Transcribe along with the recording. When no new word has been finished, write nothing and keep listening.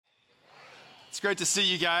Great to see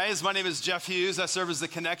you guys. My name is Jeff Hughes. I serve as the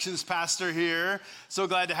Connections pastor here. So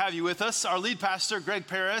glad to have you with us. Our lead pastor, Greg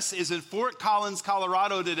Paris, is in Fort Collins,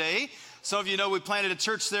 Colorado today. Some of you know we planted a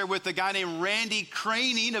church there with a guy named Randy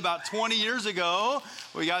Craning about 20 years ago.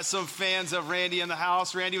 We got some fans of Randy in the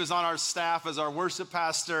house. Randy was on our staff as our worship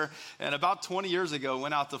pastor, and about 20 years ago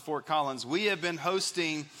went out to Fort Collins. We have been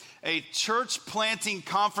hosting a church planting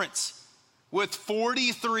conference with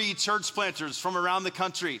 43 church planters from around the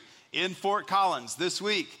country in Fort Collins this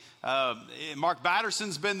week. Mark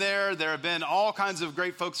Batterson's been there. There have been all kinds of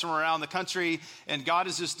great folks from around the country, and God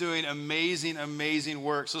is just doing amazing, amazing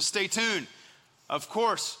work. So stay tuned. Of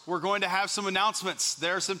course, we're going to have some announcements.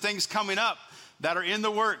 There are some things coming up that are in the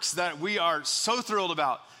works that we are so thrilled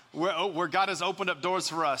about, where God has opened up doors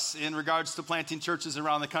for us in regards to planting churches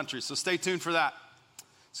around the country. So stay tuned for that.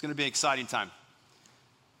 It's going to be an exciting time.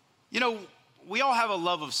 You know, we all have a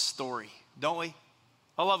love of story, don't we?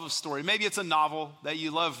 A love of story. Maybe it's a novel that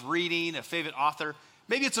you love reading, a favorite author.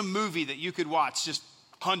 Maybe it's a movie that you could watch just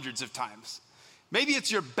hundreds of times. Maybe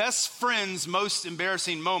it's your best friend's most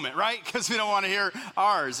embarrassing moment, right? Because we don't want to hear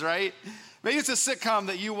ours, right? Maybe it's a sitcom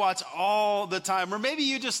that you watch all the time. Or maybe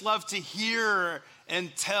you just love to hear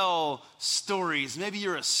and tell stories. Maybe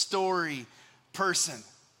you're a story person.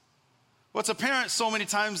 What's apparent so many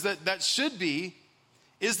times that should be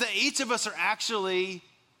is that each of us are actually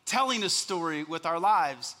telling a story with our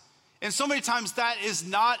lives. And so many times that is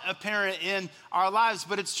not apparent in our lives,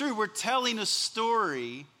 but it's true. We're telling a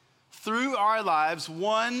story through our lives,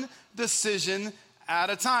 one decision at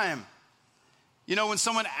a time. You know, when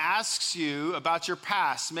someone asks you about your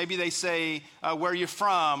past, maybe they say, where are you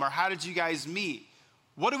from, or how did you guys meet?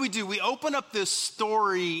 What do? We open up this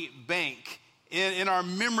story bank in our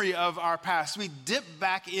memory of our past. We dip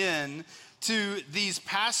back in to these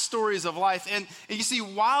past stories of life. And you see,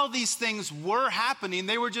 while these things were happening,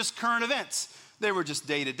 they were just current events. They were just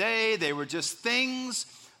day to day. They were just things.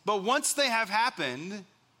 But once they have happened,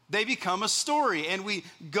 they become a story. And we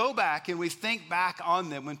go back and we think back on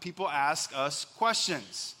them when people ask us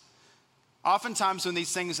questions. Oftentimes when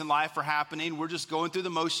these things in life are happening, we're just going through the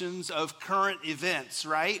motions of current events,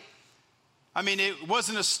 right? I mean, it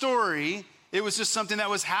wasn't a story. It was just something that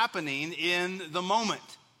was happening in the moment.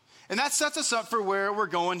 And that sets us up for where we're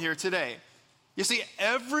going here today. You see,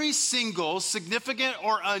 every single significant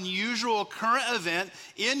or unusual current event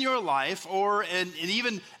in your life, or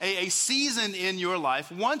even a season in your life,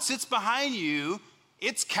 once it's behind you,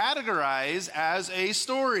 it's categorized as a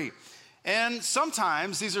story. And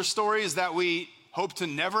sometimes these are stories that we hope to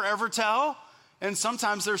never, ever tell. And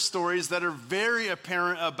sometimes they're stories that are very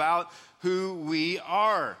apparent about who we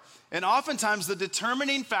are. And oftentimes the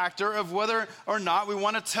determining factor of whether or not we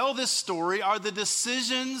want to tell this story are the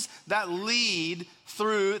decisions that lead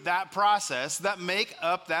through that process that make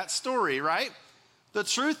up that story, right? The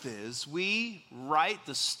truth is, we write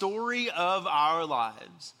the story of our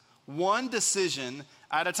lives, one decision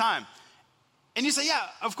at a time. And you say, yeah,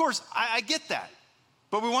 of course, I get that.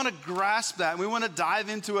 But we want to grasp that, and we want to dive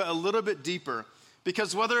into it a little bit deeper.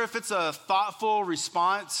 Because whether if it's a thoughtful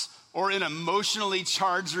response or an emotionally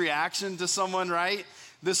charged reaction to someone, right?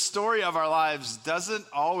 The story of our lives doesn't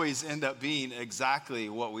always end up being exactly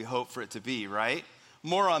what we hope for it to be, right?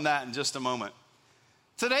 More on that in just a moment.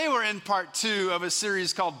 Today we're in part 2 of a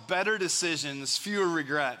series called Better Decisions, Fewer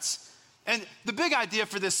Regrets. And the big idea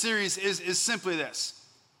for this series is simply this.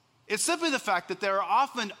 It's simply the fact that there are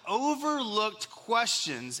often overlooked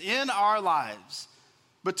questions in our lives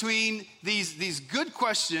between these good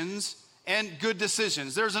questions and good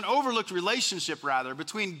decisions. There's an overlooked relationship, rather,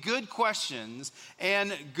 between good questions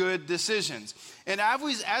and good decisions. And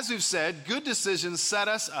as we've said, good decisions set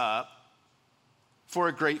us up for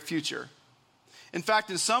a great future. In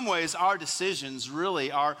fact, in some ways, our decisions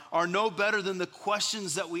really are no better than the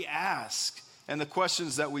questions that we ask and the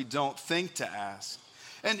questions that we don't think to ask.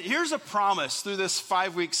 And here's a promise through this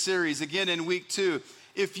 5-week series, again in week 2.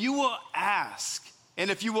 If you will ask, and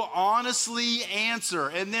if you will honestly answer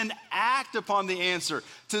and then act upon the answer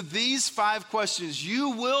to these 5 questions,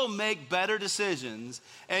 you will make better decisions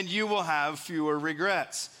and you will have fewer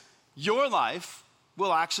regrets. Your life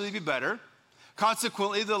will actually be better.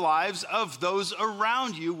 Consequently, the lives of those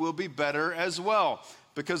around you will be better as well.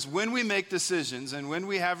 Because when we make decisions and when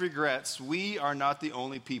we have regrets, we are not the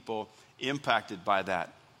only people impacted by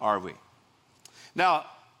that, are we? Now,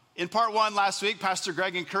 in part 1 last week, Pastor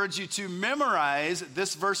Greg encouraged you to memorize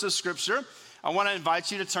this verse of scripture. I want to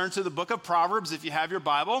invite you to turn to the book of Proverbs if you have your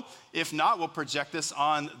Bible. If not, we'll project this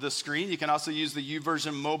on the screen. You can also use the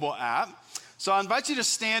YouVersion mobile app. So I invite you to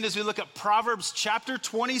stand as we look at Proverbs chapter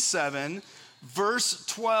 27, verse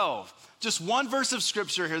 12. Just one verse of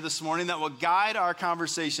scripture here this morning that will guide our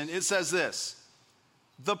conversation. It says this: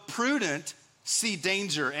 the prudent see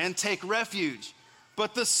danger and take refuge,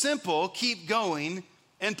 but the simple keep going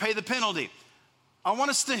and pay the penalty. I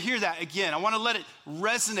want us to hear that again. I want to let it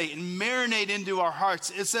resonate and marinate into our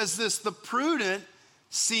hearts. It says this: the prudent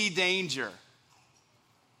see danger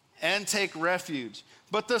and take refuge,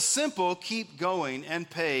 but the simple keep going and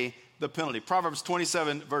pay the penalty. Proverbs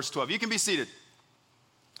 27, verse 12. You can be seated.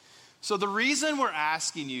 So the reason we're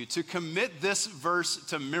asking you to commit this verse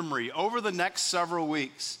to memory over the next several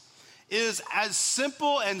weeks is as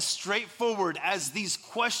simple and straightforward as these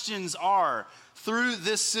questions are through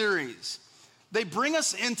this series. They bring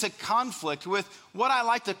us into conflict with what I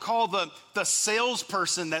like to call the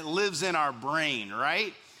salesperson that lives in our brain,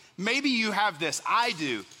 right? Maybe you have this, I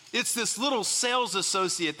do. It's this little sales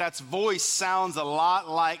associate that's voice sounds a lot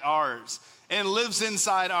like ours and lives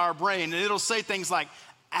inside our brain. And it'll say things like,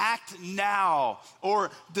 act now, or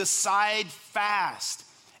decide fast.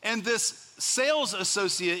 And this sales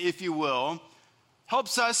associate, if you will,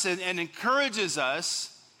 helps us and encourages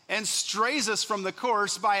us and strays us from the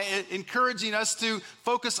course by encouraging us to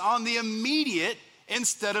focus on the immediate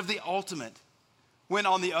instead of the ultimate. When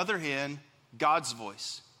on the other hand, God's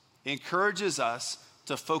voice encourages us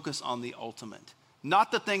to focus on the ultimate.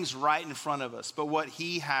 Not the things right in front of us, but what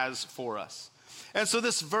He has for us. And so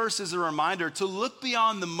this verse is a reminder to look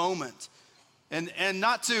beyond the moment and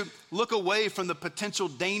not to look away from the potential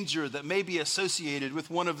danger that may be associated with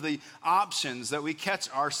one of the options that we catch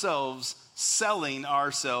ourselves selling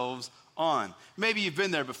ourselves on. Maybe you've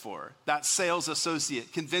been there before. That sales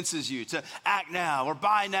associate convinces you to act now or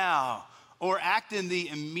buy now or act in the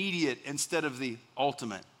immediate instead of the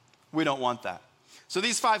ultimate. We don't want that. So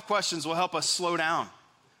these 5 questions will help us slow down.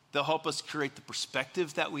 They'll help us create the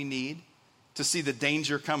perspective that we need to see the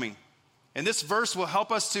danger coming. And this verse will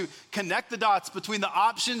help us to connect the dots between the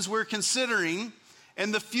options we're considering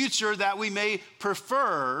and the future that we may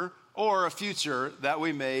prefer or a future that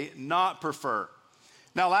we may not prefer.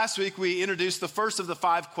 Now, last week we introduced the first of the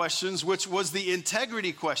 5 questions, which was the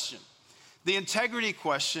integrity question. The integrity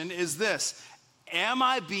question is this: am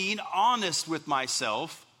I being honest with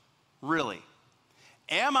myself, really?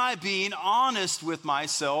 Am I being honest with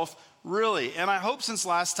myself, really? And I hope since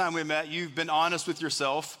last time we met, you've been honest with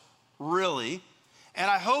yourself, really.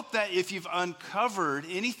 And I hope that if you've uncovered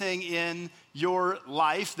anything in your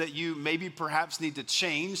life that you maybe perhaps need to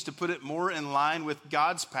change to put it more in line with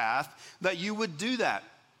God's path, that you would do that.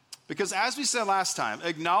 Because as we said last time,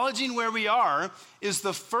 acknowledging where we are is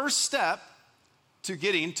the first step to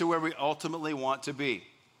getting to where we ultimately want to be.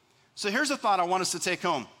 So here's a thought I want us to take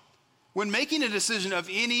home. When making a decision of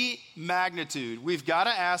any magnitude, we've got to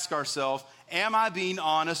ask ourselves, am I being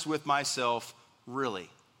honest with myself, really?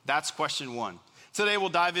 That's question 1. Today we'll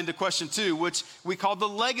dive into question 2, which we call the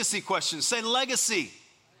legacy question. Say legacy.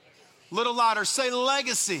 Little louder, say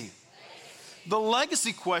legacy. The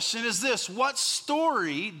legacy question is this: what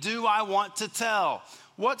story do I want to tell?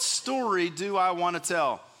 What story do I want to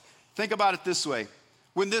tell? Think about it this way.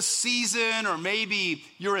 When this season or maybe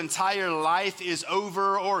your entire life is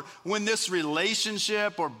over, or when this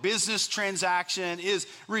relationship or business transaction is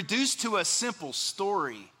reduced to a simple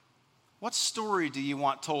story, what story do you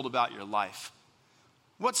want told about your life?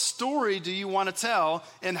 What story do you want to tell,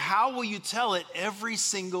 and how will you tell it every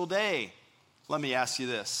single day? Let me ask you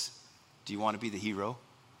this. Do you want to be the hero?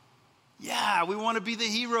 Yeah, we want to be the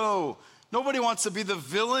hero. Nobody wants to be the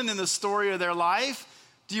villain in the story of their life.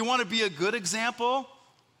 Do you want to be a good example?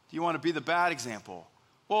 Do you want to be the bad example?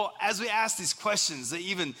 Well, as we ask these questions, they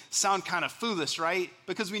even sound kind of foolish, right?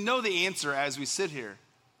 Because we know the answer as we sit here.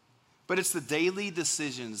 But it's the daily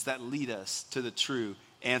decisions that lead us to the true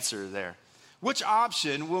answer there. Which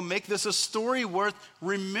option will make this a story worth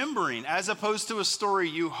remembering, as opposed to a story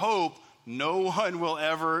you hope no one will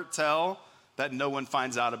ever tell, that no one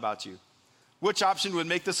finds out about you? Which option would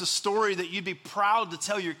make this a story that you'd be proud to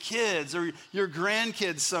tell your kids or your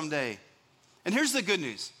grandkids someday? And here's the good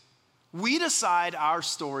news. We decide our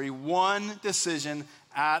story one decision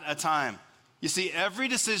at a time. You see, every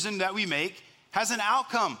decision that we make has an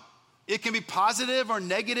outcome. It can be positive or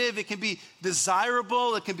negative. It can be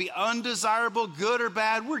desirable. It can be undesirable, good or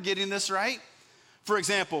bad. We're getting this, right? For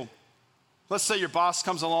example, let's say your boss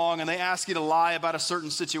comes along and they ask you to lie about a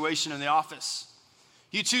certain situation in the office.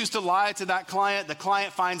 You choose to lie to that client. The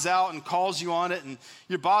client finds out and calls you on it, and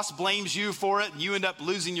your boss blames you for it, and you end up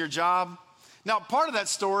losing your job. Now, part of that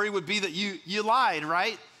story would be that you lied,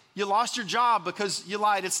 right? You lost your job because you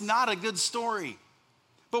lied. It's not a good story.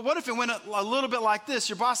 But what if it went a little bit like this?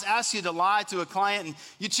 Your boss asks you to lie to a client, and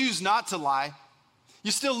you choose not to lie.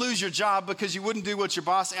 You still lose your job because you wouldn't do what your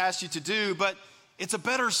boss asked you to do, but it's a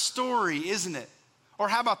better story, isn't it? Or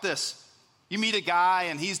how about this? You meet a guy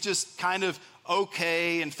and he's just kind of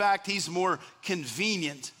okay. In fact, he's more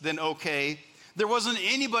convenient than okay. There wasn't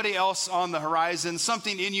anybody else on the horizon.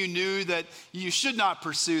 Something in you knew that you should not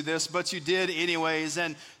pursue this, but you did anyways.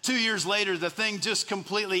 And 2 years later, the thing just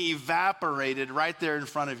completely evaporated right there in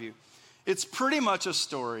front of you. It's pretty much a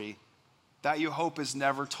story that you hope is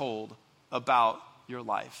never told about your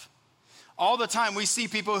life. All the time we see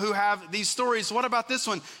people who have these stories. What about this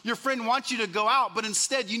one? Your friend wants you to go out, but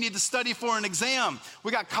instead you need to study for an exam.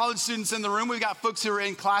 We got college students in the room. We got folks who are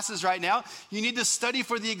in classes right now. You need to study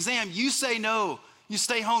for the exam. You say no. You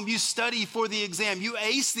stay home. You study for the exam. You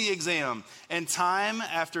ace the exam. And time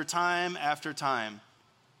after time after time,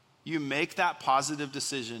 you make that positive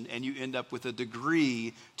decision and you end up with a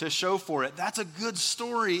degree to show for it. That's a good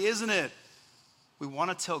story, isn't it? We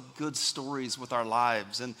want to tell good stories with our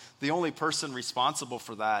lives, and the only person responsible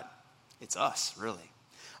for that, it's us, really.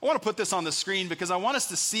 I want to put this on the screen because I want us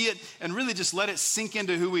to see it and really just let it sink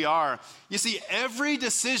into who we are. You see, every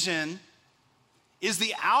decision is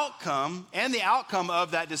the outcome, and the outcome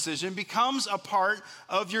of that decision becomes a part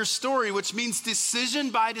of your story, which means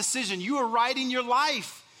decision by decision. You are writing your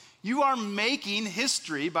life. You are making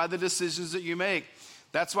history by the decisions that you make.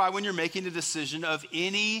 That's why when you're making a decision of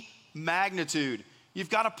any magnitude, you've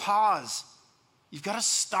got to pause. You've got to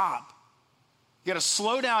stop. You got to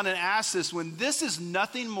slow down and ask this when this is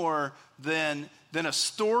nothing more than a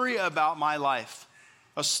story about my life,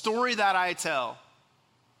 a story that I tell.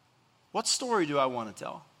 What story do I want to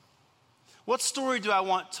tell? What story do I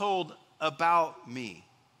want told about me?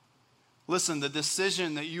 Listen, the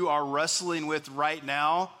decision that you are wrestling with right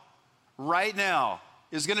now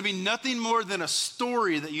is going to be nothing more than a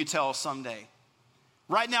story that you tell someday.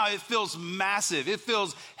 Right now, it feels massive. It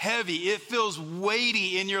feels heavy. It feels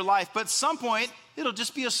weighty in your life. But at some point, it'll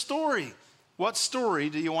just be a story. What story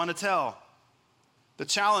do you want to tell? The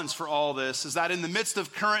challenge for all this is that in the midst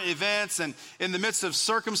of current events and in the midst of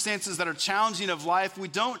circumstances that are challenging of life, we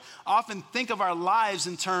don't often think of our lives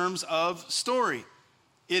in terms of story.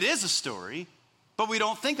 It is a story, but we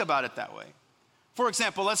don't think about it that way. For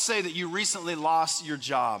example, let's say that you recently lost your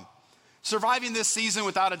job. Surviving this season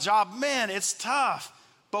without a job, man, it's tough.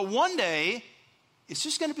 But one day, it's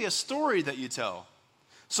just going to be a story that you tell.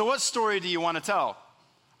 So what story do you want to tell?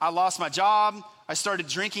 I lost my job. I started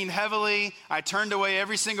drinking heavily. I turned away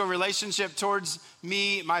every single relationship towards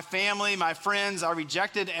me, my family, my friends. I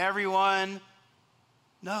rejected everyone.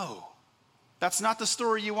 No, that's not the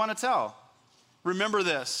story you want to tell. Remember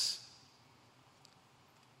this.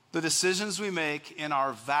 The decisions we make in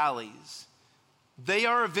our valleys, they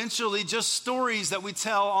are eventually just stories that we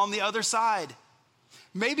tell on the other side.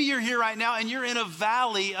 Maybe you're here right now and you're in a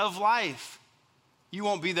valley of life. You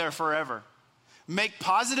won't be there forever. Make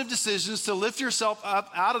positive decisions to lift yourself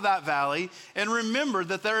up out of that valley, and remember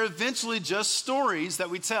that they're eventually just stories that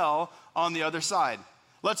we tell on the other side.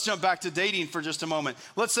 Let's jump back to dating for just a moment.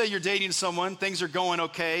 Let's say you're dating someone, things are going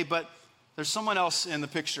okay, but there's someone else in the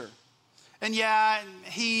picture. And yeah,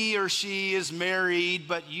 he or she is married,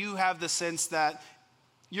 but you have the sense that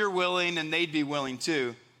you're willing and they'd be willing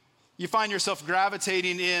too. You find yourself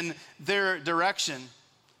gravitating in their direction.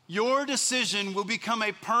 Your decision will become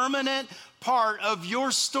a permanent part of your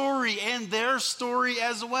story and their story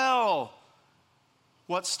as well.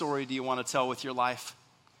 What story do you want to tell with your life?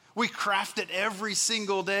 We craft it every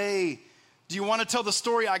single day. Do you want to tell the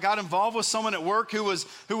story? I got involved with someone at work who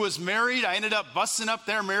was married. I ended up busting up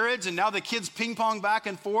their marriage, and now the kids ping pong back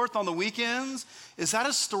and forth on the weekends. Is that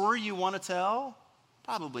a story you want to tell?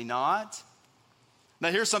 Probably not. Now,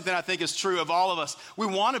 here's something I think is true of all of us. We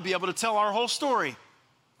want to be able to tell our whole story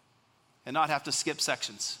and not have to skip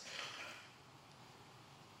sections.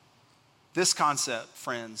 This concept,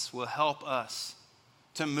 friends, will help us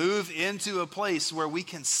to move into a place where we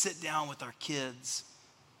can sit down with our kids,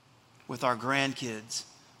 with our grandkids,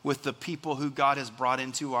 with the people who God has brought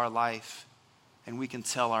into our life, and we can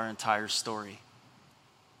tell our entire story.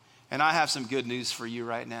 And I have some good news for you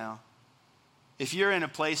right now. If you're in a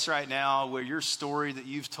place right now where your story that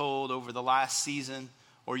you've told over the last season,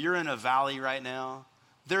 or you're in a valley right now,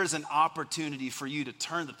 there is an opportunity for you to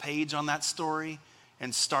turn the page on that story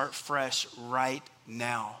and start fresh right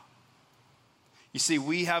now. You see,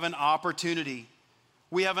 we have an opportunity.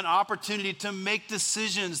 We have an opportunity to make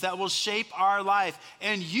decisions that will shape our life,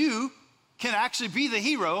 and you can actually be the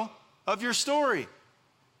hero of your story.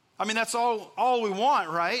 I mean, that's all we want,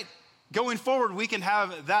 right? Going forward, we can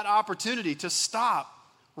have that opportunity to stop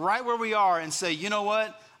right where we are and say, you know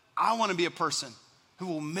what? I want to be a person who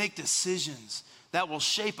will make decisions that will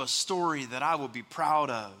shape a story that I will be proud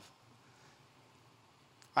of.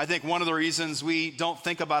 I think one of the reasons we don't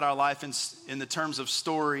think about our life in the terms of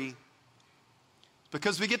story,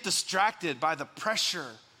 because we get distracted by the pressure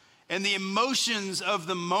and the emotions of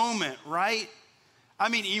the moment, right? I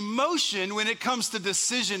mean, emotion when it comes to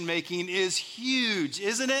decision making is huge,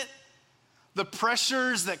 isn't it? The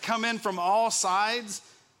pressures that come in from all sides,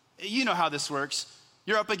 you know how this works.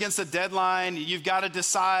 You're up against a deadline, you've got to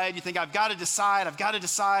decide, you think, I've got to decide,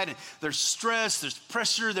 and there's stress, there's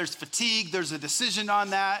pressure, there's fatigue, there's a decision on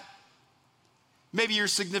that. Maybe your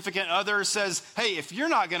significant other says, hey, if you're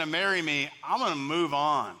not going to marry me, I'm going to move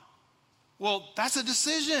on. Well, that's a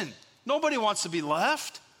decision. Nobody wants to be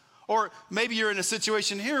left. Or maybe you're in a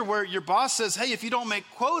situation here where your boss says, hey, if you don't make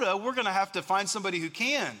quota, we're going to have to find somebody who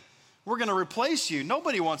can. We're going to replace you.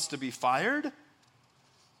 Nobody wants to be fired.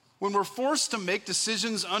 When we're forced to make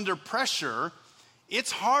decisions under pressure,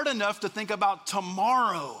 it's hard enough to think about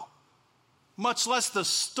tomorrow, much less the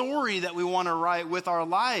story that we want to write with our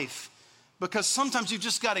life, because sometimes you've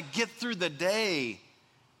just got to get through the day.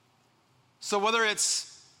 So whether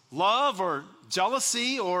it's love or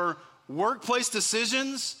jealousy or workplace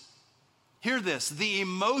decisions, hear this, the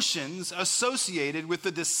emotions associated with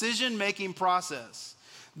the decision-making process,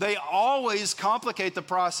 they always complicate the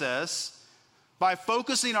process by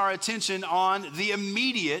focusing our attention on the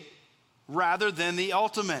immediate rather than the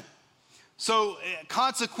ultimate. So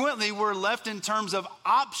consequently, we're left in terms of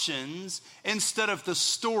options instead of the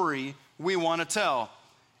story we want to tell.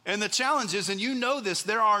 And the challenge is, and you know this,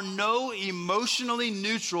 there are no emotionally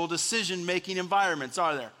neutral decision-making environments,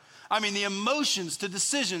 are there? I mean, the emotions to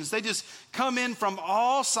decisions, they just come in from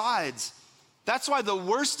all sides. That's why the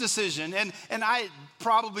worst decision, and I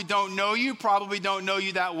probably don't know you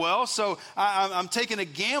that well, so I'm taking a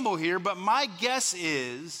gamble here, but my guess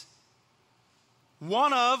is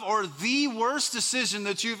one of or the worst decision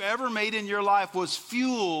that you've ever made in your life was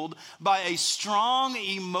fueled by a strong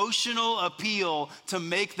emotional appeal to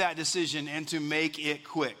make that decision and to make it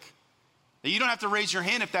quick. Now, you don't have to raise your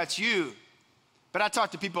hand if that's you, but I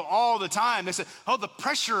talk to people all the time. They say, oh, the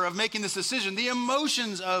pressure of making this decision, the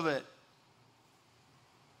emotions of it.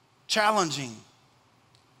 Challenging.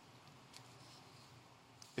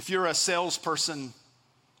 If you're a salesperson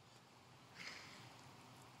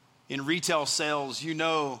in retail sales, you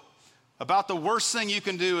know about the worst thing you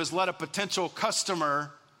can do is let a potential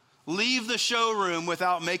customer leave the showroom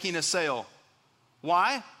without making a sale.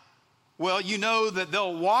 Why? Well, you know that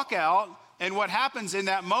they'll walk out, and what happens in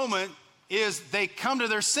that moment is they come to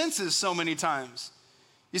their senses so many times.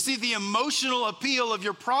 You see, the emotional appeal of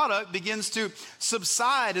your product begins to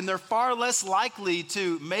subside, and they're far less likely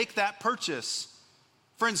to make that purchase.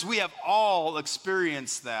 Friends, we have all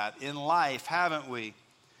experienced that in life, haven't we?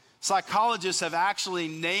 Psychologists have actually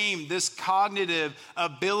named this cognitive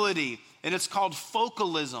ability, and it's called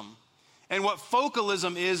focalism. And what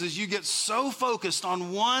focalism is you get so focused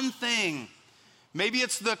on one thing. Maybe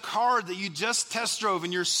it's the car that you just test drove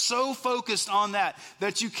and you're so focused on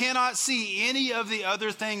that you cannot see any of the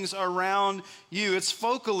other things around you. It's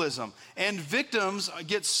focalism. And victims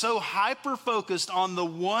get so hyper-focused on the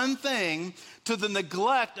one thing to the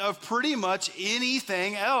neglect of pretty much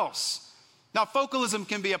anything else. Now, focalism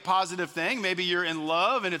can be a positive thing. Maybe you're in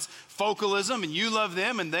love and it's focalism and you love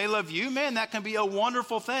them and they love you. Man, that can be a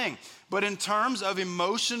wonderful thing. But in terms of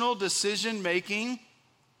emotional decision-making,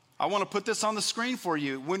 I want to put this on the screen for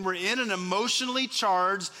you. When we're in an emotionally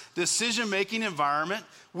charged decision-making environment,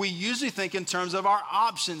 we usually think in terms of our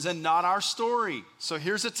options and not our story. So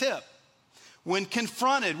here's a tip. When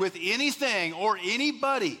confronted with anything or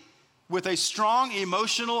anybody with a strong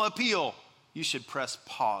emotional appeal, you should press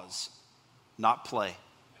pause, not play.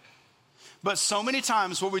 But so many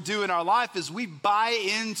times what we do in our life is we buy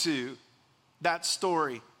into that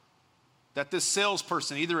story that this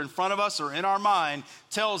salesperson, either in front of us or in our mind,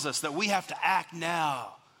 tells us that we have to act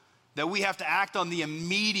now, that we have to act on the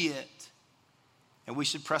immediate, and we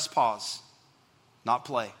should press pause, not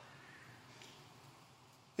play.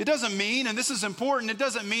 It doesn't mean, and this is important, it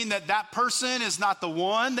doesn't mean that that person is not the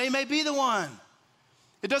one. They may be the one.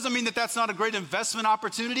 It doesn't mean that that's not a great investment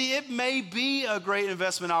opportunity. It may be a great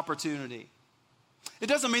investment opportunity. It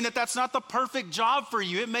doesn't mean that that's not the perfect job for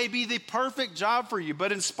you. It may be the perfect job for you.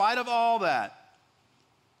 But in spite of all that,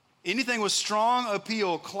 anything with strong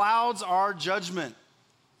appeal clouds our judgment.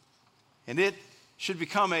 And it should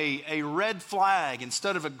become a red flag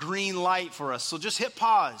instead of a green light for us. So just hit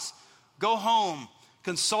pause, go home,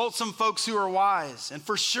 consult some folks who are wise, and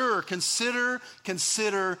for sure, consider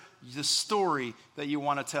the story that you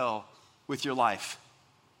want to tell with your life.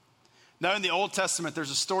 Now, in the Old Testament,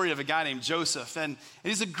 there's a story of a guy named Joseph, and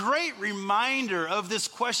he's a great reminder of this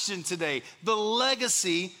question today, the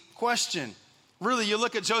legacy question. Really, you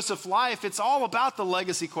look at Joseph's life, it's all about the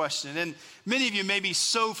legacy question. And many of you may be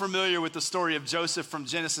so familiar with the story of Joseph from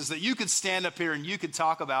Genesis that you could stand up here and you could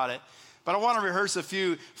talk about it. But I want to rehearse a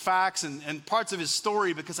few facts and parts of his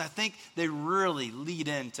story because I think they really lead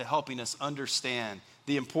into helping us understand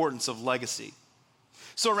the importance of legacy.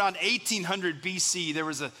 So around 1800 BC, there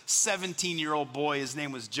was a 17-year-old boy. His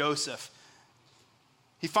name was Joseph.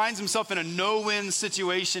 He finds himself in a no-win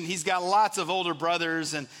situation. He's got lots of older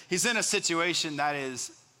brothers, and he's in a situation that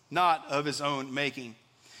is not of his own making.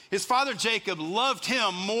 His father Jacob loved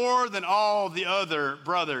him more than all the other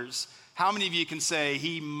brothers. How many of you can say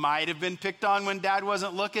he might have been picked on when dad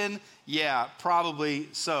wasn't looking? Yeah, probably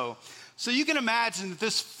so. So you can imagine that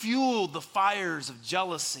this fueled the fires of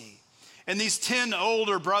jealousy. And these 10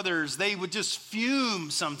 older brothers, they would just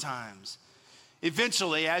fume sometimes.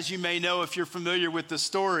 Eventually, as you may know if you're familiar with the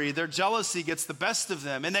story, their jealousy gets the best of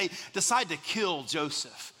them and they decide to kill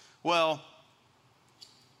Joseph. Well,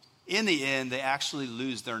 in the end, they actually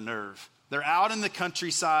lose their nerve. They're out in the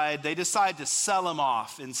countryside. They decide to sell him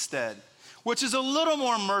off instead, which is a little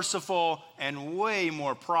more merciful and way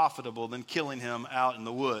more profitable than killing him out in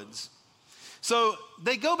the woods. So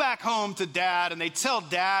they go back home to dad and they tell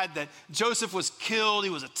dad that Joseph was killed,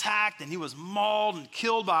 he was attacked, and he was mauled and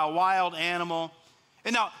killed by a wild animal.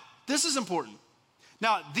 And now, this is important.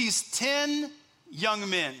 Now, these 10 young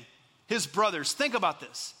men, his brothers, think about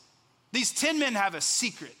this. These 10 men have a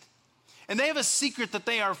secret. And they have a secret that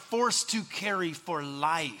they are forced to carry for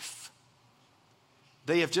life.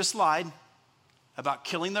 They have just lied about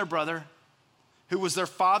killing their brother, who was their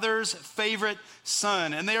father's favorite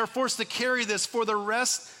son. And they are forced to carry this for the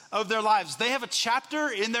rest of their lives. They have a chapter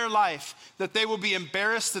in their life that they will be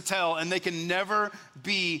embarrassed to tell, and they can never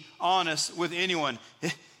be honest with anyone.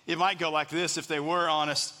 It might go like this if they were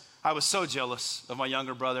honest. I was so jealous of my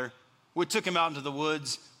younger brother. We took him out into the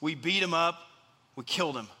woods. We beat him up. We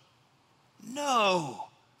killed him. No,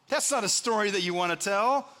 that's not a story that you want to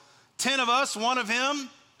tell. 10 of us, one of him.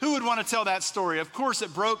 Who would want to tell that story? Of course,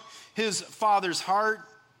 it broke his father's heart.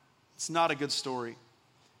 It's not a good story.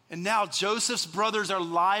 And now Joseph's brothers are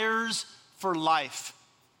liars for life.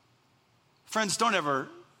 Friends, don't ever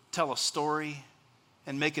tell a story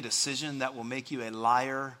and make a decision that will make you a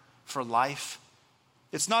liar for life.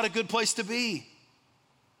 It's not a good place to be.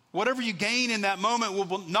 Whatever you gain in that moment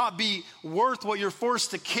will not be worth what you're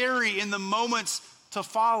forced to carry in the moments to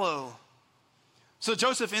follow. So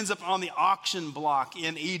Joseph ends up on the auction block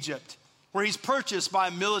in Egypt, where he's purchased by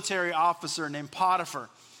a military officer named Potiphar.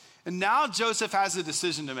 And now Joseph has a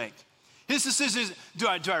decision to make. His decision is, do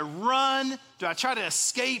I run? Do I try to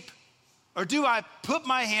escape? Or do I put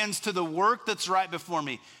my hands to the work that's right before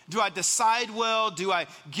me? Do I decide well? Do I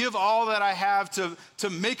give all that I have to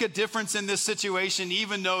make a difference in this situation,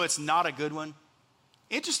 even though it's not a good one?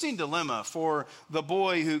 Interesting dilemma for the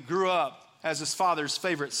boy who grew up as his father's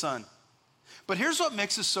favorite son. But here's what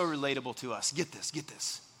makes it so relatable to us. Get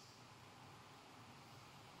this.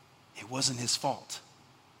 It wasn't his fault.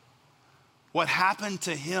 What happened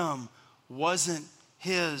to him wasn't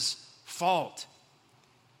his fault.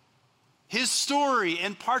 His story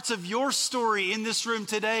and parts of your story in this room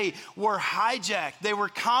today were hijacked. They were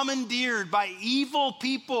commandeered by evil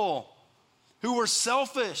people who were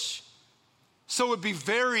selfish. So it would be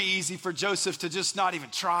very easy for Joseph to just not even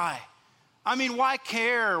try. I mean, why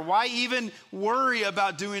care? Why even worry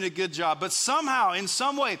about doing a good job? But somehow, in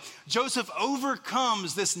some way, Joseph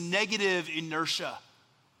overcomes this negative inertia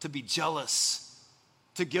to be jealous,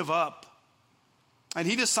 to give up. And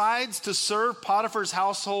he decides to serve Potiphar's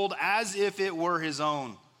household as if it were his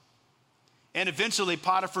own. And eventually,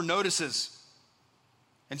 Potiphar notices.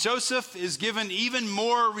 And Joseph is given even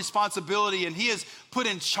more responsibility, and he is put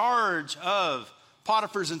in charge of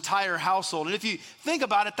Potiphar's entire household. And if you think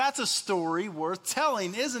about it, that's a story worth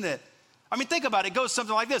telling, isn't it? I mean, think about it. It goes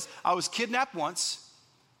something like this. I was kidnapped once.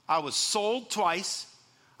 I was sold twice.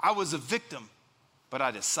 I was a victim, but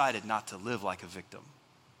I decided not to live like a victim.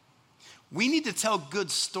 We need to tell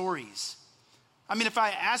good stories. I mean, if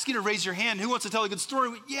I ask you to raise your hand, who wants to tell a good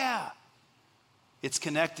story? Yeah. It's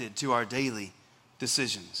connected to our daily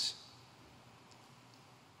decisions.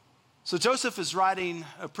 So Joseph is writing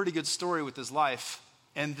a pretty good story with his life,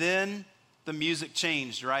 and then the music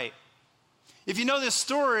changed, right? If you know this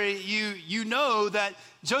story, you know that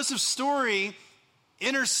Joseph's story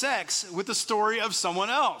intersects with the story of someone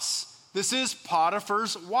else. This is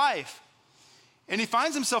Potiphar's wife. And he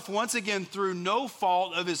finds himself once again, through no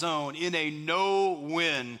fault of his own, in a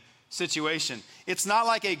no-win situation. It's not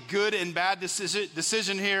like a good and bad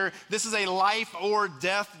decision here. This is a life or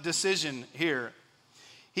death decision here.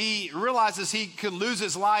 He realizes he could lose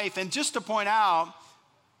his life. And just to point out,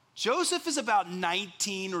 Joseph is about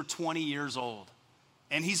 19 or 20 years old.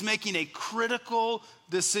 And he's making a critical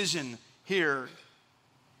decision here.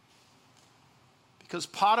 Because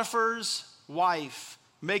Potiphar's wife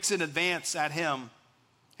makes an advance at him.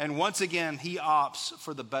 And once again, he opts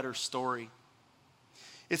for the better story.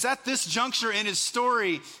 It's at this juncture in his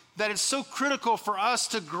story that it's so critical for us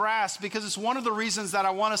to grasp, because it's one of the reasons that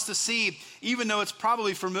I want us to see, even though it's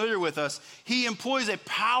probably familiar with us. He employs a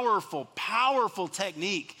powerful, powerful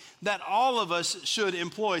technique that all of us should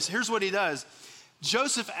employ. So here's what he does.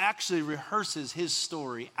 Joseph actually rehearses his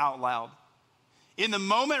story out loud. In the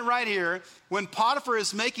moment right here, when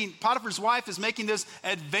Potiphar's wife is making this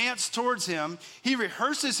advance towards him, he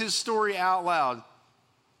rehearses his story out loud.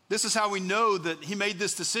 This is how we know that he made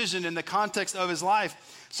this decision in the context of his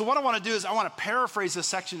life. So what I want to do is I want to paraphrase a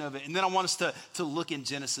section of it, and then I want us to look in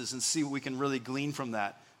Genesis and see what we can really glean from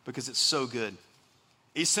that, because it's so good.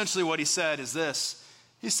 Essentially what he said is this.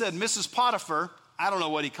 He said, Mrs. Potiphar, I don't know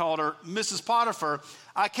what he called her, Mrs. Potiphar,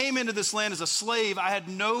 I came into this land as a slave. I had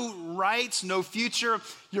no rights, no future.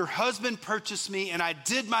 Your husband purchased me, and I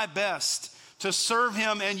did my best to serve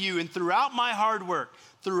him and you. And throughout my hard work,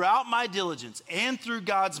 throughout my diligence, and through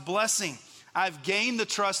God's blessing, I've gained the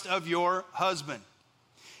trust of your husband.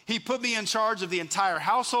 He put me in charge of the entire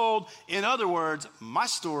household. In other words, my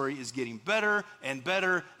story is getting better and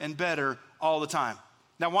better and better all the time.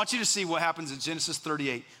 Now, I want you to see what happens in Genesis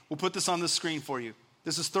 38. We'll put this on the screen for you.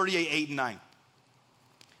 This is 38, 8, and 9.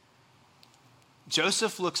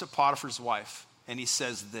 Joseph looks at Potiphar's wife, and he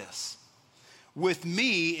says this. With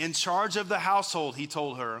me in charge of the household, he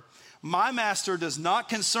told her, my master does not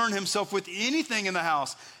concern himself with anything in the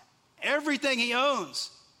house. Everything he owns,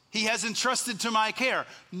 he has entrusted to my care.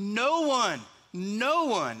 No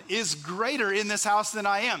one is greater in this house than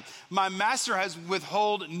I am. My master has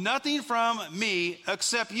withheld nothing from me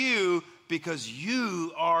except you, because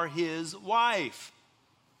you are his wife.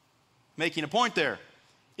 Making a point there.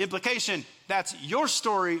 Implication, that's your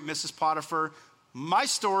story, Mrs. Potiphar. My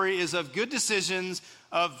story is of good decisions,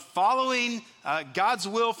 of following God's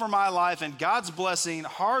will for my life and God's blessing,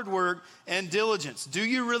 hard work, and diligence. Do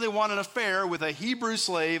you really want an affair with a Hebrew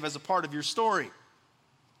slave as a part of your story?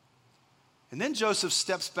 And then Joseph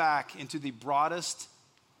steps back into the broadest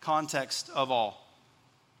context of all.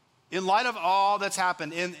 In light of all that's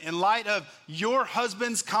happened, in light of your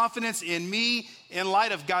husband's confidence in me, in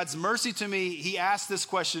light of God's mercy to me, he asked this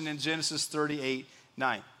question in Genesis 38,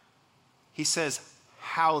 9. He says,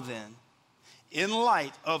 how then? In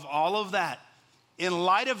light of all of that, in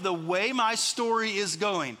light of the way my story is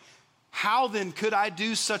going, how then could I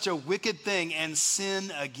do such a wicked thing and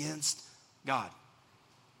sin against God?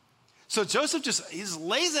 So Joseph just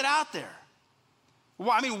lays it out there.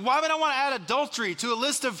 Why would I want to add adultery to a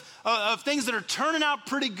list of things that are turning out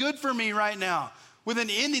pretty good for me right now, with an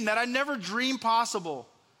ending that I never dreamed possible?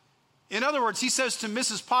 In other words, he says to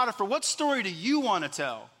Mrs. Potiphar, what story do you want to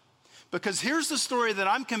tell? Because here's the story that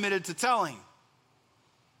I'm committed to telling.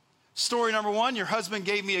 Story number one, your husband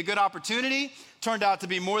gave me a good opportunity. Turned out to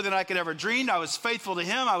be more than I could ever dream. I was faithful to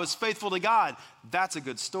him. I was faithful to God. That's a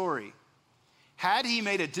good story. Had he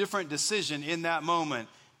made a different decision in that moment,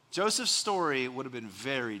 Joseph's story would have been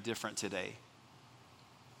very different today.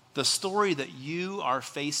 The story that you are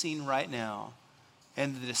facing right now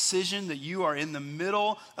and the decision that you are in the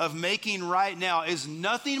middle of making right now is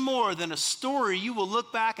nothing more than a story you will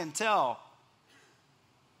look back and tell.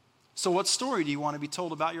 So what story do you want to be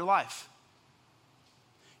told about your life?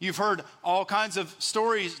 You've heard all kinds of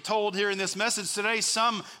stories told here in this message today.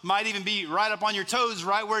 Some might even be right up on your toes,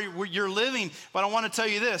 right where you're living. But I want to tell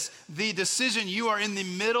you this, the decision you are in the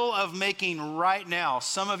middle of making right now,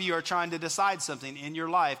 some of you are trying to decide something in your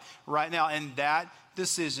life right now, and that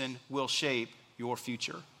decision will shape your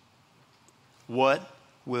future. What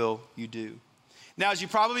will you do? Now, as you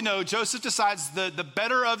probably know, Joseph decides the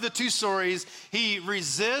better of the two stories. He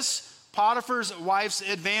resists Potiphar's wife's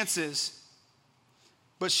advances,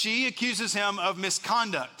 but she accuses him of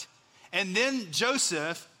misconduct. And then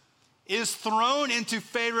Joseph is thrown into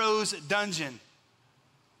Pharaoh's dungeon.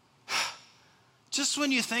 Just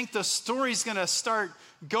when you think the story's going to start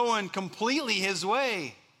going completely his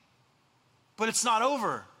way, but it's not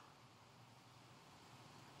over.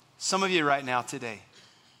 Some of you right now today,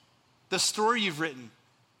 the story you've written,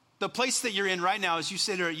 the place that you're in right now as you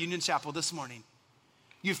sit here at Union Chapel this morning,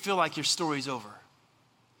 you feel like your story's over.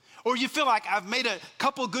 Or you feel like I've made a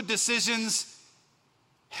couple good decisions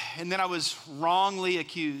and then I was wrongly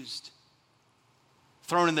accused.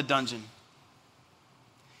 thrown in the dungeon.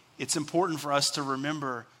 It's important for us to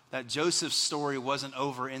remember that Joseph's story wasn't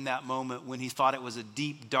over in that moment when he thought it was a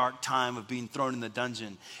deep, dark time of being thrown in the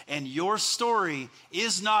dungeon. And your story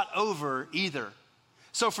is not over either.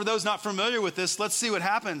 So for those not familiar with this, let's see what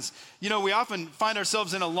happens. You know, we often find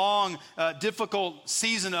ourselves in a long, difficult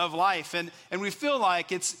season of life, and we feel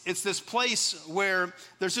like it's this place where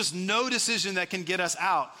there's just no decision that can get us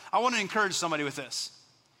out. I want to encourage somebody with this.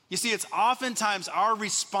 You see, it's oftentimes our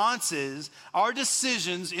responses, our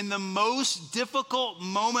decisions in the most difficult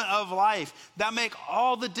moment of life that make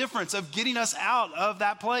all the difference of getting us out of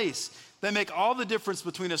that place. They make all the difference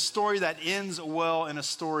between a story that ends well and a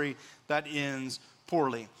story that ends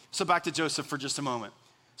poorly. So back to Joseph for just a moment.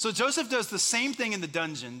 So Joseph does the same thing in the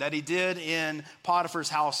dungeon that he did in Potiphar's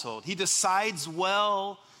household. He decides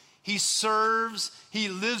well, he serves, he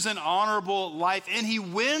lives an honorable life, and he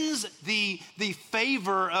wins the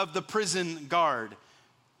favor of the prison guard.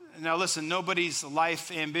 Now listen, nobody's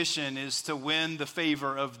life ambition is to win the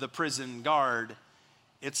favor of the prison guard.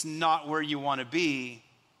 It's not where you want to be.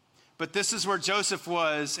 But this is where Joseph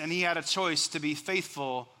was, and he had a choice to be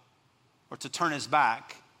faithful or to turn his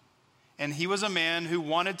back. And he was a man who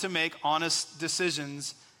wanted to make honest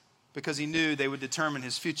decisions because he knew they would determine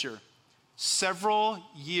his future. Several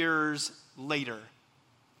years later,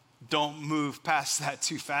 don't move past that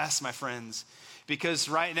too fast, my friends, because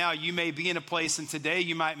right now you may be in a place and today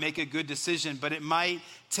you might make a good decision, but it might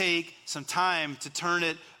take some time to turn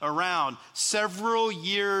it around. Several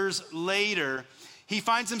years later, he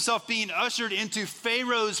finds himself being ushered into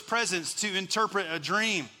Pharaoh's presence to interpret a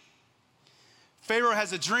dream. Pharaoh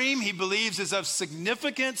has a dream he believes is of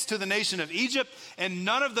significance to the nation of Egypt, and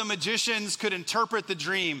none of the magicians could interpret the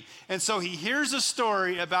dream. And so he hears a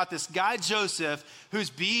story about this guy Joseph who's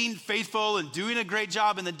being faithful and doing a great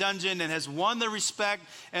job in the dungeon and has won the respect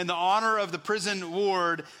and the honor of the prison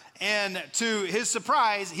ward. And to his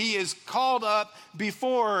surprise, he is called up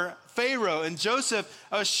before Pharaoh. And Joseph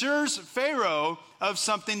assures Pharaoh of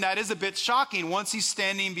something that is a bit shocking once he's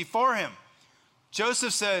standing before him.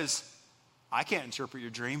 Joseph says, I can't interpret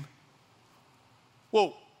your dream.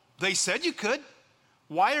 Well, they said you could.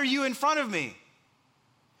 Why are you in front of me?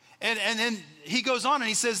 And then he goes on and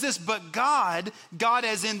he says this, but God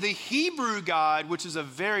as in the Hebrew God, which is a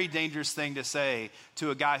very dangerous thing to say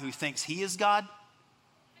to a guy who thinks he is God.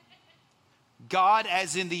 God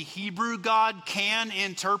as in the Hebrew God can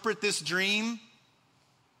interpret this dream.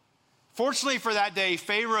 Fortunately for that day,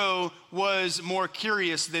 Pharaoh was more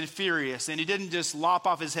curious than furious, and he didn't just lop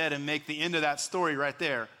off his head and make the end of that story right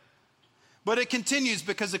there. But it continues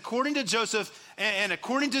because according to Joseph and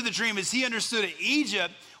according to the dream, as he understood it,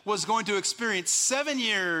 Egypt was going to experience 7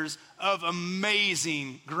 years of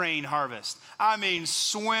amazing grain harvest. I mean,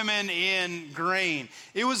 swimming in grain.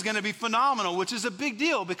 It was going to be phenomenal, which is a big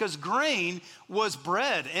deal because grain was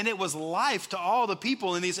bread and it was life to all the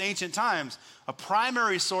people in these ancient times. A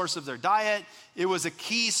primary source of their diet. It was a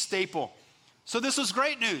key staple. So this was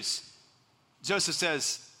great news. Joseph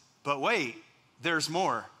says, but wait, there's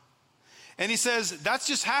more. And he says, that's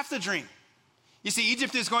just half the dream. You see,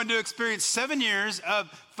 Egypt is going to experience 7 years of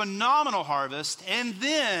phenomenal harvest, and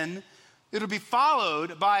then it'll be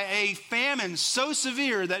followed by a famine so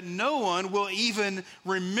severe that no one will even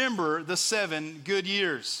remember the 7 good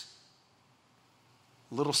years.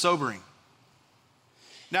 A little sobering.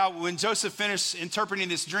 Now, when Joseph finished interpreting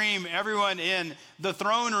this dream, everyone in the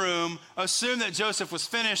throne room assumed that Joseph was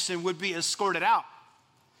finished and would be escorted out.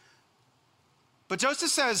 But Joseph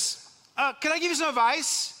says, can I give you some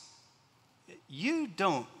advice? You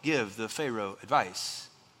don't give the Pharaoh advice.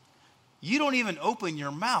 You don't even open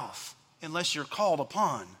your mouth unless you're called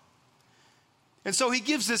upon. And so he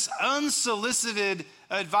gives this unsolicited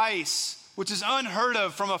advice, which is unheard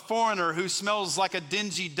of from a foreigner who smells like a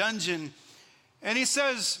dingy dungeon. And he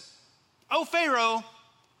says, oh, Pharaoh,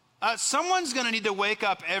 someone's going to need to wake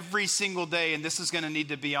up every single day, and this is going to need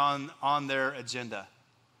to be on their agenda.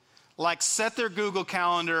 Like set their Google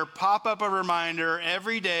Calendar, pop up a reminder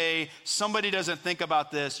every day. Somebody doesn't think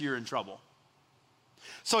about this, you're in trouble.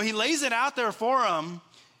 So he lays it out there for them,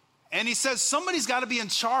 and he says, somebody's got to be in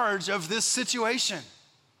charge of this situation.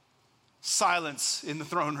 Silence in the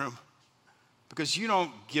throne room, because you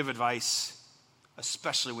don't give advice,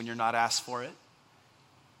 especially when you're not asked for it.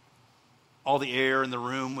 All the air in the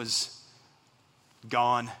room was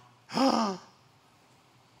gone.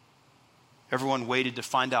 Everyone waited to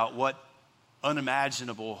find out what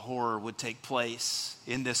unimaginable horror would take place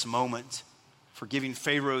in this moment for giving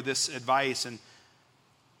Pharaoh this advice. And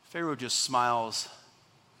Pharaoh just smiles.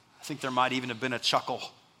 I think there might even have been a chuckle.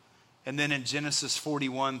 And then in Genesis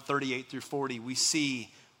 41, 38 through 40, we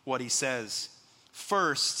see what he says.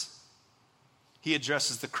 First, he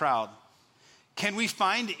addresses the crowd. Can we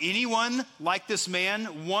find anyone like this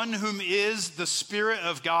man, one whom is the Spirit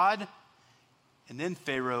of God? And then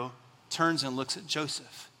Pharaoh turns and looks at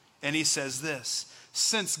Joseph, and he says this,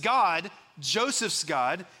 since God, Joseph's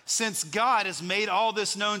God, since God has made all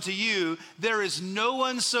this known to you, there is no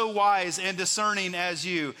one so wise and discerning as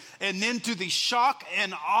you. And then to the shock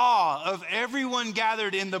and awe of everyone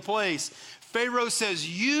gathered in the place, Pharaoh says,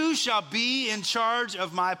 you shall be in charge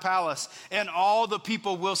of my palace, and all the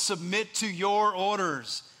people will submit to your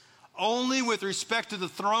orders. Only with respect to the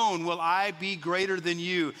throne will I be greater than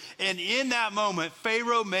you. And in that moment,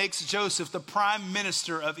 Pharaoh makes Joseph the prime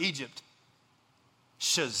minister of Egypt.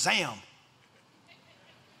 Shazam.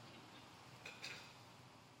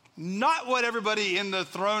 Not what everybody in the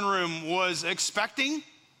throne room was expecting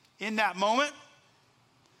in that moment.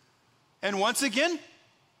 And once again,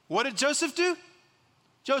 what did Joseph do?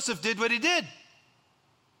 Joseph did what he did.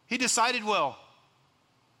 He decided well.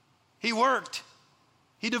 He worked.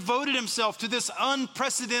 He devoted himself to this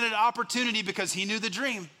unprecedented opportunity because he knew the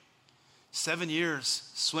dream. 7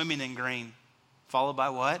 years swimming in grain, followed by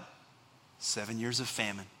what? 7 years of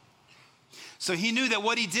famine. So he knew that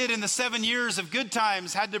what he did in the 7 years of good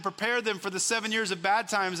times had to prepare them for the 7 years of bad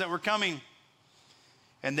times that were coming.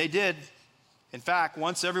 And they did. In fact,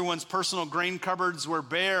 once everyone's personal grain cupboards were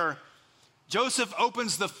bare, Joseph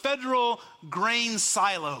opens the federal grain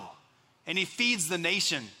silo and he feeds the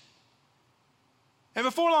nation. And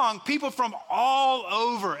before long, people from all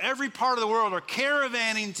over, every part of the world, are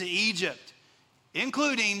caravanning to Egypt,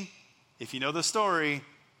 including, if you know the story,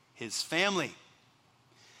 his family.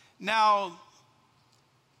 Now,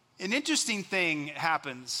 an interesting thing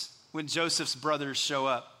happens when Joseph's brothers show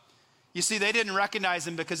up. You see, they didn't recognize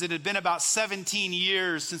him because it had been about 17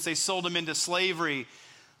 years since they sold him into slavery.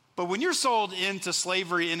 But when you're sold into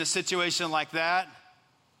slavery in a situation like that,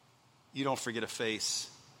 you don't forget a face.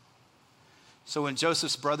 So when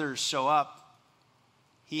Joseph's brothers show up,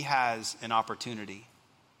 he has an opportunity.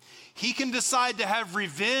 He can decide to have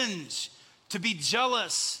revenge, to be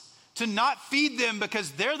jealous, to not feed them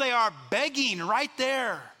because there they are begging right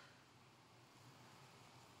there.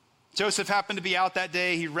 Joseph happened to be out that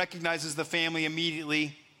day. He recognizes the family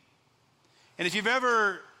immediately. And if you've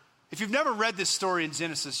never read this story in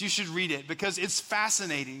Genesis, you should read it because it's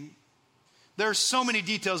fascinating. There are so many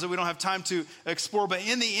details that we don't have time to explore, but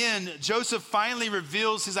in the end, Joseph finally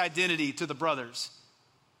reveals his identity to the brothers.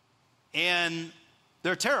 And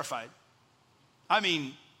they're terrified. I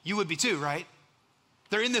mean, you would be too, right?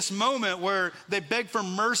 They're in this moment where they beg for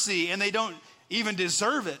mercy and they don't even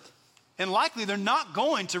deserve it. And likely they're not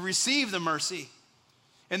going to receive the mercy.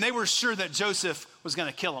 And they were sure that Joseph was going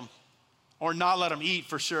to kill them or not let them eat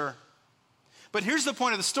for sure. But here's the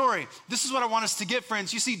point of the story. This is what I want us to get,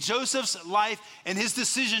 friends. You see, Joseph's life and his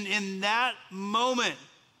decision in that moment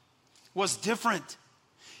was different.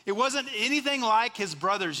 It wasn't anything like his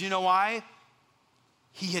brothers. You know why?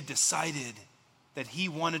 He had decided that he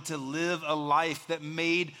wanted to live a life that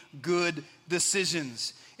made good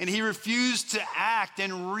decisions. And he refused to act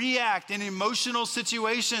and react in emotional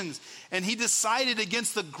situations. And he decided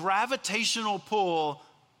against the gravitational pull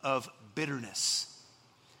of bitterness.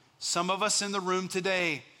 Some of us in the room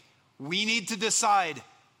today, we need to decide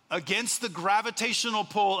against the gravitational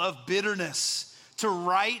pull of bitterness to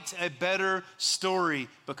write a better story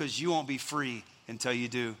because you won't be free until you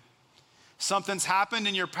do. Something's happened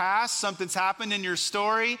in your past, something's happened in your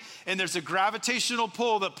story, and there's a gravitational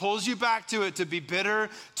pull that pulls you back to it to be bitter,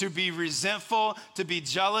 to be resentful, to be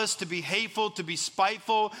jealous, to be hateful, to be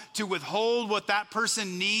spiteful, to withhold what that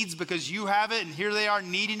person needs because you have it, and here they are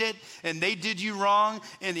needing it, and they did you wrong.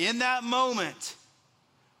 And in that moment,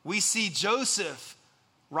 we see Joseph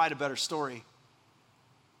write a better story.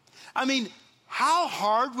 I mean, how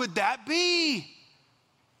hard would that be?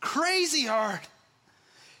 Crazy hard.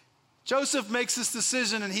 Joseph makes this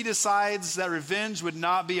decision and he decides that revenge would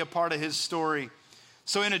not be a part of his story.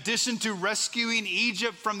 So in addition to rescuing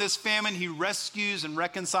Egypt from this famine, he rescues and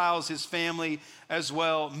reconciles his family as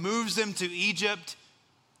well, moves them to Egypt.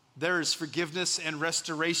 There is forgiveness and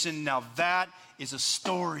restoration. Now that is a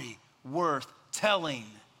story worth telling.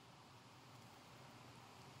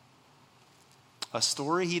 A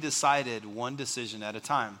story he decided one decision at a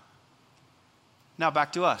time. Now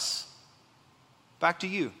back to us. Back to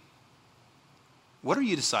you. What are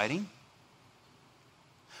you deciding?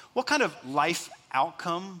 What kind of life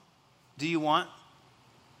outcome do you want?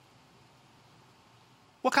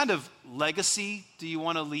 What kind of legacy do you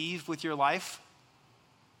want to leave with your life?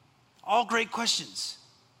 All great questions.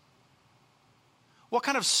 What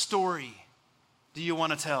kind of story do you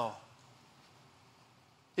want to tell?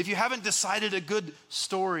 if you haven't decided a good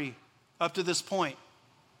story up to this point,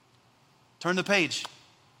 turn the page.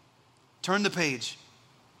 Turn the page.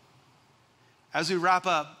 As we wrap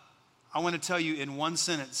up, I want to tell you in one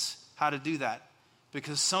sentence how to do that,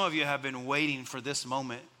 because some of you have been waiting for this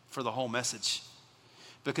moment for the whole message.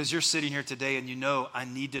 Because you're sitting here today and you know, I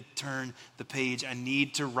need to turn the page. I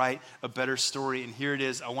need to write a better story. And here it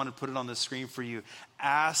is. I want to put it on the screen for you.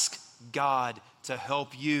 Ask God to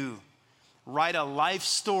help you write a life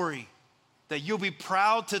story that you'll be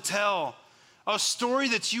proud to tell. A story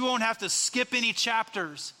that you won't have to skip any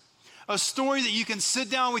chapters. A story that you can sit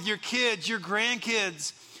down with your kids, your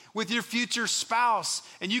grandkids, with your future spouse,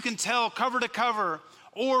 and you can tell cover to cover,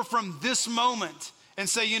 or from this moment and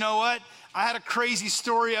say, you know what? I had a crazy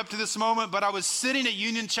story up to this moment, but I was sitting at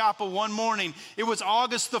Union Chapel one morning. It was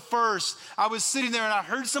August the 1st. I was sitting there and I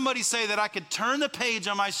heard somebody say that I could turn the page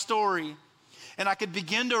on my story and I could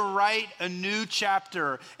begin to write a new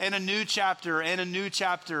chapter and a new chapter and a new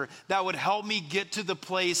chapter that would help me get to the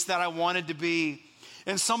place that I wanted to be.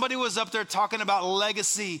 And somebody was up there talking about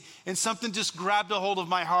legacy, and something just grabbed a hold of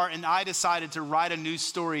my heart, and I decided to write a new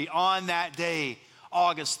story on that day,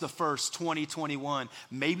 August the 1st, 2021.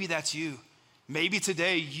 Maybe that's you. Maybe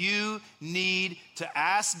today you need to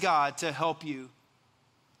ask God to help you.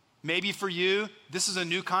 Maybe for you, this is a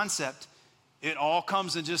new concept. It all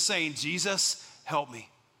comes in just saying, Jesus, help me.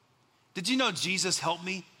 Did you know Jesus, help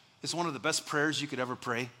me is one of the best prayers you could ever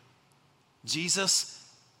pray? Jesus,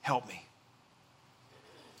 help me.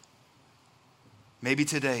 Maybe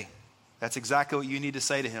today, that's exactly what you need to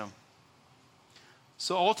say to him.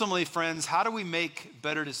 So ultimately, friends, how do we make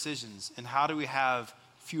better decisions and how do we have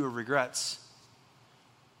fewer regrets?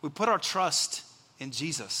 We put our trust in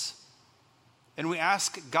Jesus and we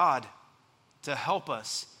ask God to help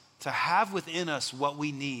us to have within us what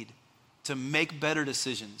we need to make better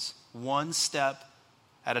decisions, one step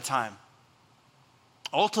at a time.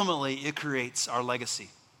 Ultimately, it creates our legacy,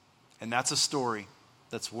 and that's a story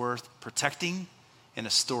that's worth protecting and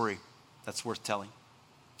a story that's worth telling.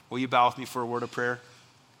 Will you bow with me for a word of prayer?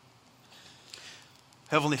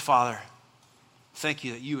 Heavenly Father, thank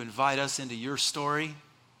you that you invite us into your story.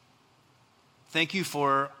 Thank you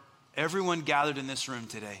for everyone gathered in this room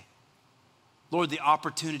today. Lord, the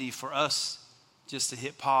opportunity for us just to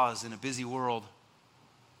hit pause in a busy world,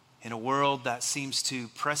 in a world that seems to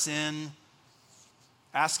press in,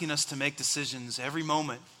 asking us to make decisions every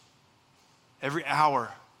moment, every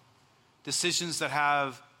hour, decisions that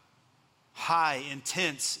have high,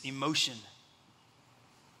 intense emotion.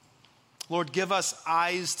 Lord, give us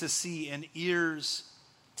eyes to see and ears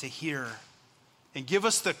to hear, and give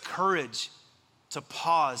us the courage to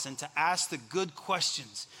pause and to ask the good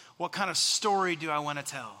questions. What kind of story do I want to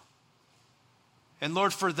tell? And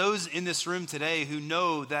Lord, for those in this room today who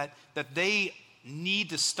know that they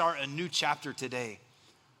need to start a new chapter today,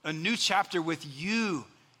 a new chapter with you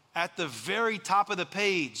at the very top of the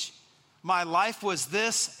page. My life was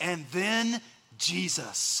this, and then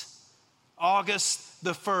Jesus. August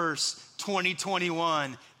the 1st,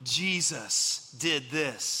 2021, Jesus did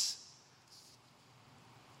this.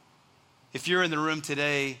 If you're in the room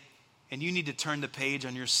today and you need to turn the page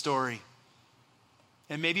on your story,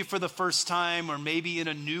 and maybe for the first time or maybe in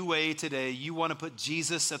a new way today, you want to put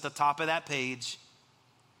Jesus at the top of that page,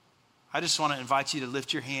 I just want to invite you to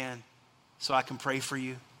lift your hand so I can pray for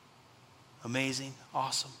you. Amazing,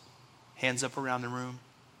 awesome. Hands up around the room.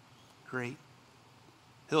 Great.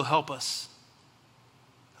 He'll help us.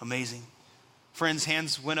 Amazing. Friends,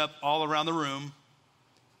 hands went up all around the room.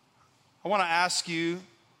 I want to ask you,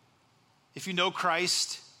 if you know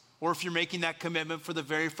Christ, or if you're making that commitment for the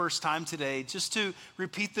very first time today, just to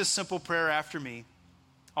repeat this simple prayer after me.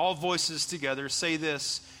 All voices together, say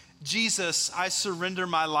this: Jesus, I surrender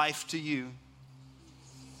my life to you.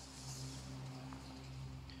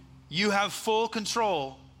 You have full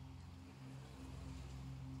control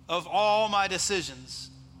of all my decisions,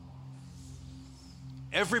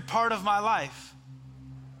 every part of my life.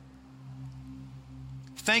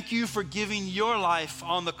 Thank you for giving your life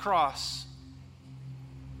on the cross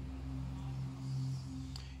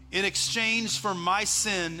in exchange for my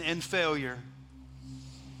sin and failure.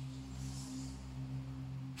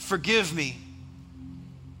 Forgive me.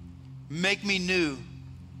 Make me new.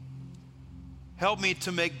 Help me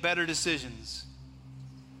to make better decisions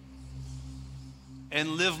and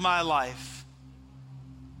live my life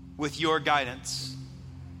with your guidance.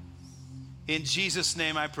 In Jesus'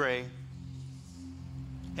 name I pray.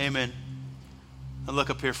 Amen. And look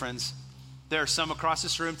up here, friends. There are some across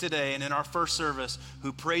this room today and in our first service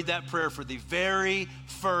who prayed that prayer for the very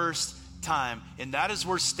first time. And that is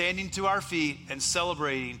worth standing to our feet and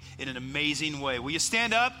celebrating in an amazing way. Will you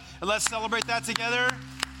stand up and let's celebrate that together?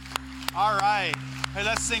 All right. Hey,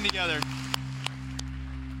 let's sing together.